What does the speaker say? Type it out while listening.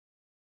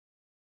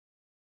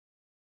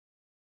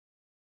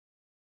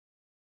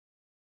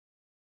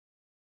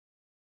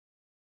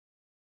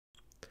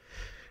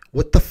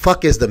What the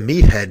fuck is the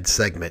Meathead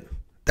Segment?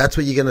 That's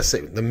what you're going to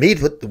say. The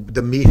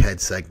Meathead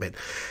Segment.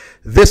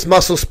 This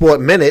Muscle Sport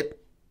Minute,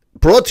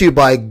 brought to you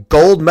by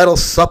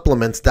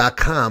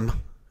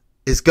goldmedalsupplements.com,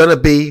 is going to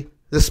be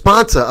the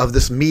sponsor of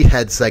this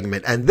Meathead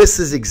Segment. And this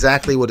is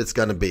exactly what it's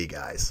going to be,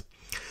 guys.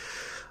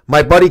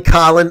 My buddy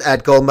Colin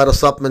at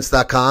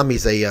goldmedalsupplements.com,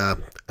 he's a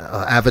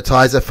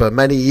advertiser for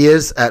many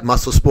years at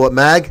Muscle Sport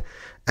Mag,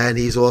 and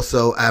he's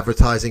also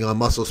advertising on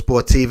Muscle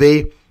Sport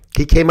TV.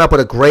 He came up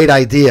with a great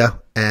idea,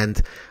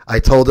 and I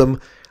told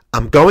him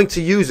I'm going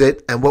to use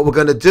it, and what we're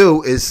going to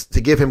do is, to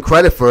give him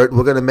credit for it,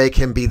 we're going to make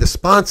him be the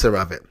sponsor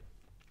of it.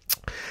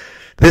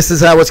 This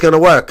is how it's going to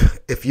work.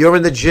 If you're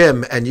in the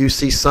gym and you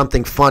see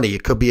something funny,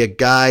 it could be a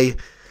guy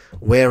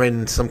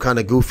wearing some kind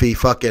of goofy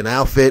fucking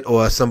outfit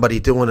or somebody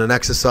doing an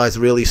exercise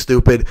really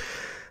stupid.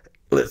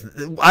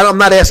 I'm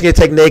not asking you to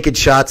take naked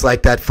shots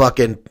like that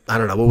fucking, I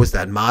don't know, what was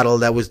that model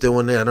that was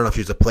doing it? I don't know if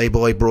she was a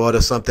Playboy broad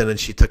or something, and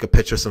she took a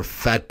picture of some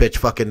fat bitch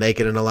fucking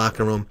naked in the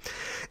locker room.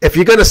 If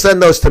you're going to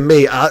send those to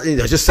me,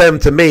 just send them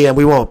to me and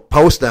we won't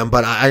post them,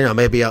 but I know,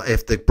 maybe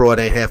if the broad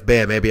ain't half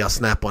bad, maybe I'll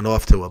snap one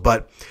off to her.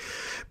 But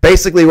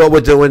basically what we're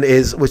doing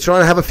is we're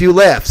trying to have a few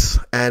laughs,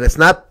 and it's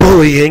not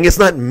bullying, it's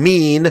not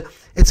mean,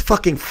 it's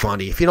fucking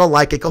funny. If you don't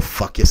like it, go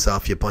fuck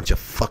yourself, you bunch of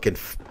fucking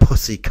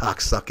pussy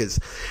cocksuckers.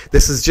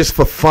 This is just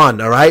for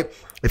fun, all right?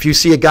 If you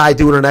see a guy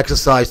doing an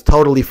exercise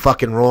totally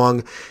fucking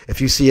wrong,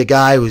 if you see a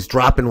guy who's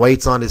dropping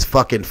weights on his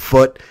fucking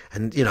foot,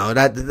 and, you know,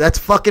 that's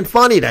fucking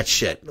funny, that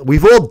shit.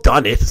 We've all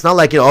done it. It's not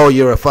like, you know, oh,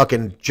 you're a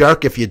fucking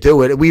jerk if you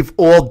do it. We've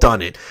all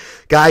done it.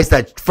 Guys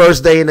that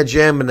first day in the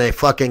gym and a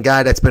fucking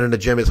guy that's been in the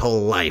gym his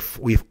whole life.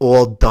 We've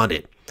all done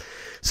it.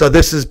 So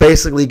this is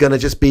basically going to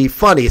just be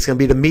funny. It's going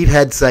to be the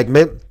Meathead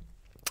Segment.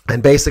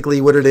 And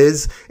basically what it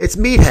is, it's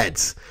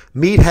meatheads.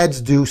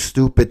 Meatheads do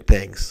stupid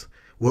things.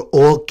 We're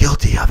all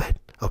guilty of it,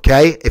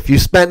 okay? If you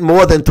spent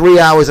more than 3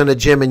 hours in a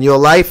gym in your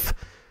life,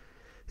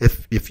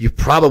 if you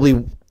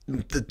probably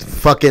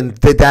fucking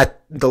did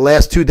that the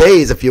last 2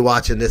 days if you're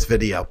watching this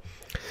video,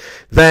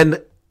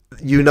 then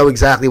you know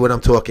exactly what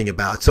I'm talking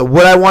about. So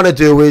what I want to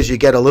do is you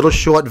get a little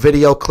short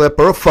video clip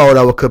or a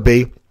photo, it could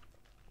be.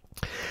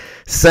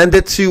 Send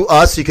it to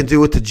us. You can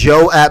do it to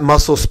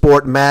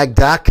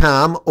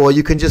joe@musclesportmag.com, or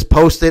you can just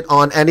post it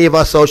on any of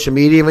our social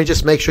media, and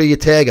just make sure you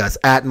tag us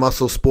at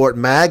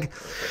MuscleSportMag,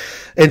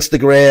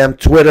 Instagram,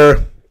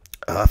 Twitter,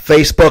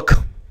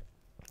 Facebook.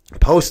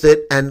 Post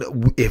it,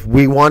 and if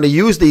we want to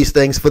use these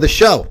things for the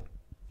show,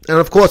 and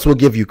of course we'll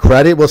give you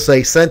credit. We'll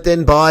say sent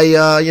in by,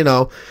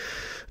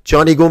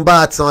 Johnny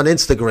Goombats on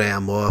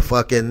Instagram, or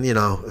fucking,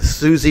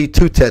 Susie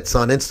Two Tits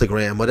on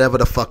Instagram, whatever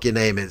the fuck your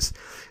name is.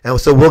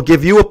 And so we'll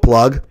give you a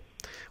plug.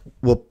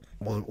 We'll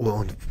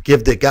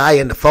give the guy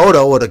in the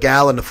photo or the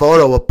gal in the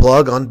photo a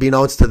plug,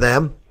 unbeknownst to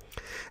them.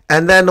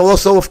 And then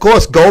also, of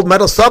course,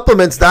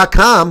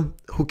 goldmedalsupplements.com,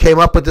 who came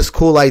up with this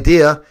cool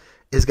idea,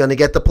 is going to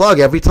get the plug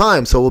every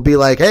time. So we'll be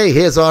like, hey,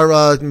 here's our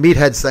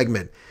Meathead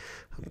Segment,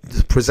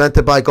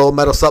 presented by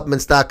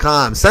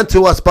goldmedalsupplements.com, sent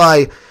to us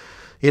by,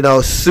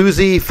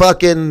 Susie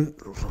fucking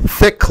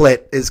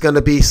Thickclit is going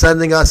to be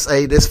sending us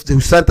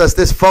who sent us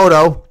this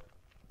photo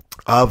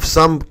of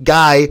some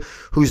guy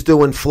who's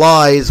doing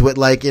flies with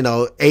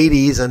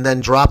 80s and then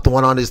dropped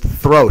one on his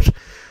throat.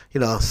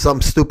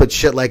 Some stupid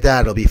shit like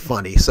that. It'll be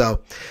funny.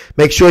 So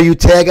make sure you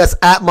tag us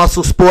at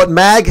Muscle Sport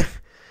Mag.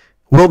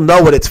 We'll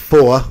know what it's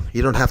for.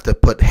 You don't have to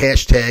put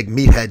hashtag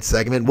Meathead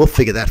Segment. We'll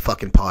figure that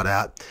fucking part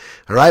out.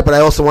 All right. But I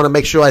also want to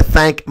make sure I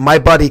thank my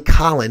buddy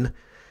Colin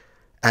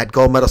at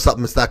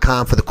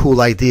goldmedalsupplements.com for the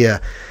cool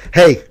idea.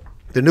 Hey,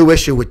 the new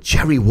issue with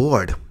Jerry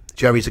Ward.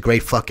 Jerry's a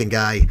great fucking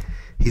guy.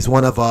 He's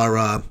one of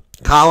our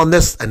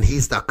columnists, and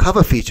he's the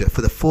cover feature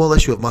for the fall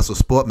issue of Muscle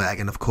Sport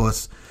Mag. And of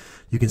course,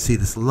 you can see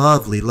this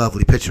lovely,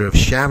 lovely picture of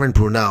Sharon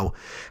Bruneau.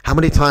 How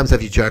many times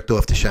have you jerked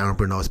off to Sharon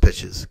Bruneau's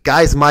pictures?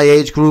 Guys my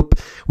age group,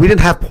 we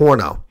didn't have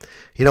porno.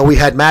 We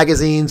had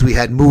magazines, we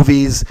had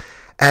movies,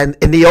 and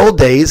in the old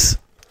days,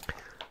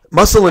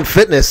 Muscle and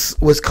Fitness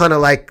was kind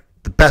of like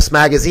the best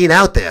magazine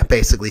out there,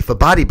 basically, for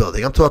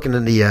bodybuilding. I'm talking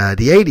in the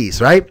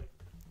 80s, right?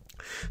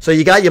 So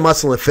you got your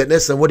Muscle and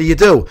Fitness, and what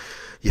do?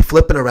 You're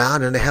flipping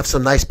around, and they have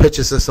some nice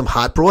pictures of some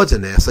hot broads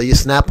in there, so you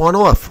snap one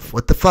off.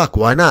 What the fuck?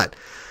 Why not?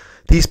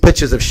 These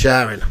pictures of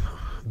Sharon,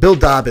 Bill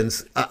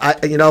Dobbins,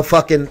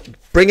 fucking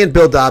bringing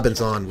Bill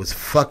Dobbins on was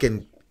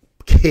fucking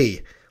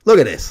key. Look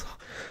at this.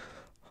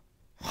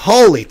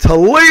 Holy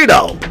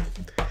Toledo.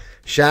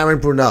 Sharon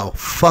Bruneau,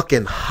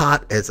 fucking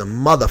hot as a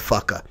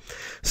motherfucker.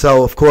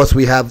 So, of course,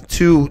 we have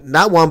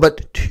not one,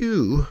 but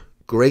two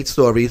great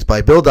stories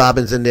by Bill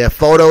Dobbins in there,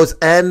 photos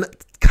and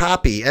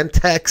copy and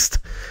text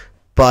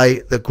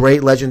by the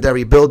great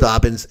legendary Bill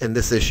Dobbins in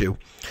this issue.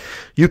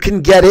 You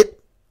can get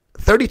it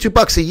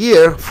 $32 a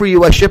year, free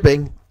U.S.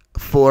 shipping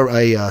for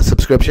a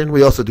subscription.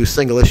 We also do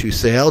single issue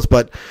sales,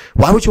 but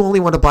why would you only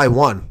want to buy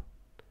one?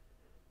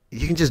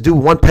 You can just do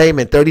one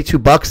payment,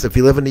 $32 if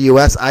you live in the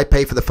U.S. I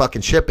pay for the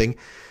fucking shipping,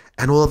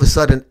 and all of a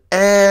sudden,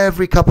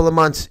 every couple of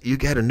months, you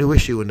get a new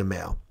issue in the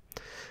mail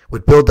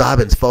with Bill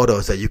Dobbins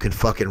photos that you can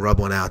fucking rub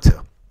one out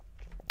to.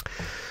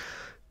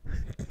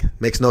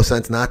 Makes no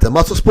sense not to.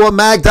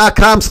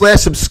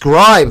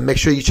 MuscleSportMag.com/subscribe. Make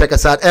sure you check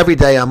us out every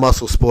day on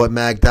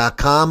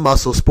MuscleSportMag.com.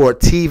 Muscle Sport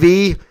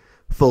TV,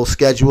 full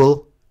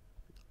schedule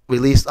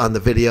released on the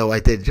video I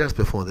did just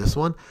before this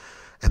one.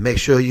 And make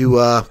sure you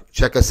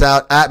check us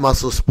out at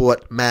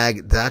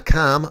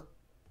MuscleSportMag.com.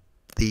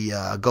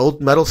 The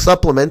gold medal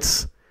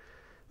supplements,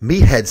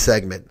 Meathead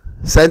Segment.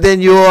 Send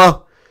in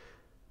your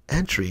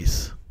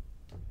entries.